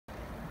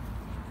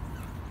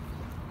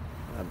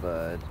Hi,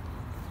 bud.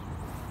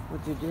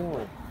 What you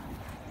doing?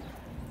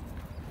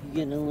 You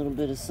getting a little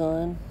bit of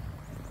sun?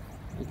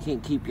 We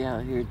can't keep you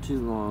out here too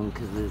long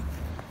because it's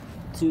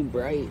too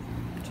bright,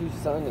 too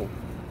sunny.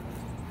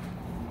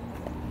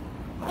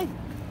 Hi.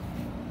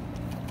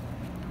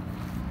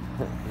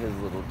 His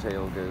little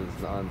tail goes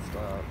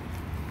non-stop.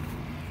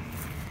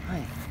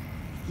 Hi.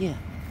 Yeah.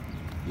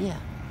 Yeah.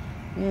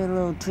 Your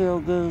little tail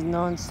goes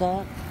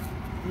non-stop.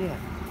 Yeah.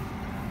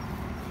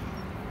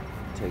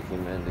 Take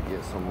him in to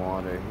get some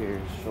water here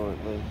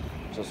shortly.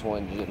 Just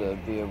wanted you to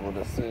be able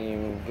to see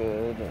him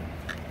good.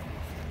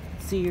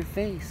 See your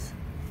face.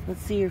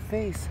 Let's see your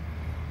face.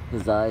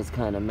 His eyes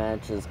kind of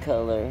match his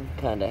color.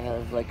 Kind of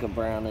has like a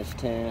brownish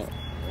tint.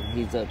 And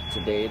he's up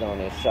to date on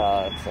his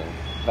shots and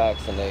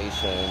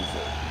vaccinations.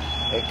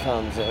 It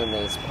comes in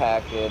his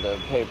packet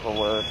of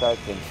paperwork. I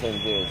can send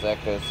you his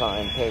echo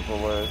sign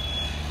paperwork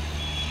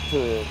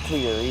to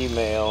your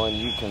email, and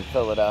you can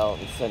fill it out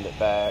and send it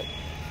back.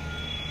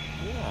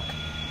 Yeah.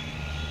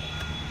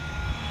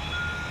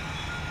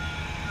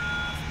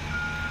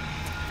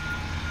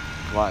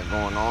 A lot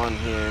going on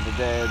here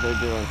today. They're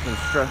doing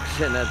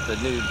construction at the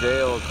new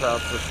jail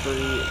across the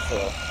street,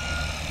 so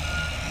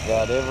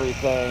got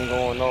everything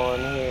going on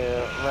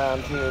here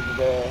around here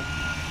today.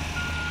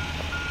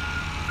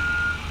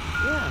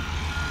 Yeah.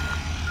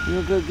 You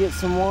wanna go get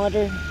some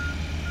water?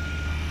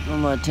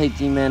 I'm gonna take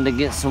you, man, to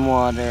get some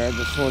water. I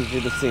just wanted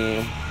you to see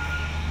him.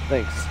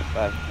 Thanks.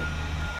 Bye.